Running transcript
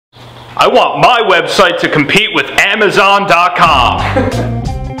I want my website to compete with Amazon.com.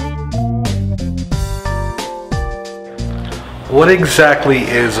 What exactly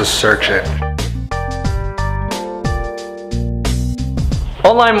is a search engine?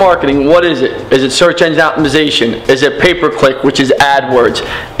 Online marketing, what is it? Is it search engine optimization? Is it pay-per-click, which is AdWords?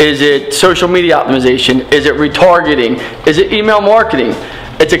 Is it social media optimization? Is it retargeting? Is it email marketing?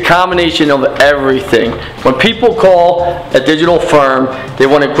 It's a combination of everything. When people call a digital firm, they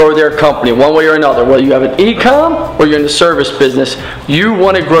want to grow their company one way or another. Whether you have an e-com or you're in the service business, you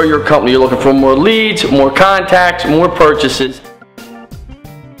want to grow your company. You're looking for more leads, more contacts, more purchases.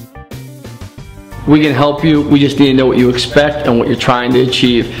 We can help you. We just need to know what you expect and what you're trying to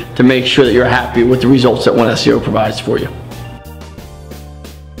achieve to make sure that you're happy with the results that One SEO provides for you.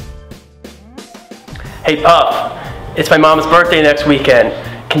 Hey Puff, it's my mom's birthday next weekend.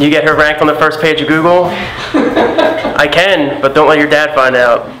 Can you get her ranked on the first page of Google? I can, but don't let your dad find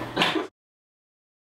out.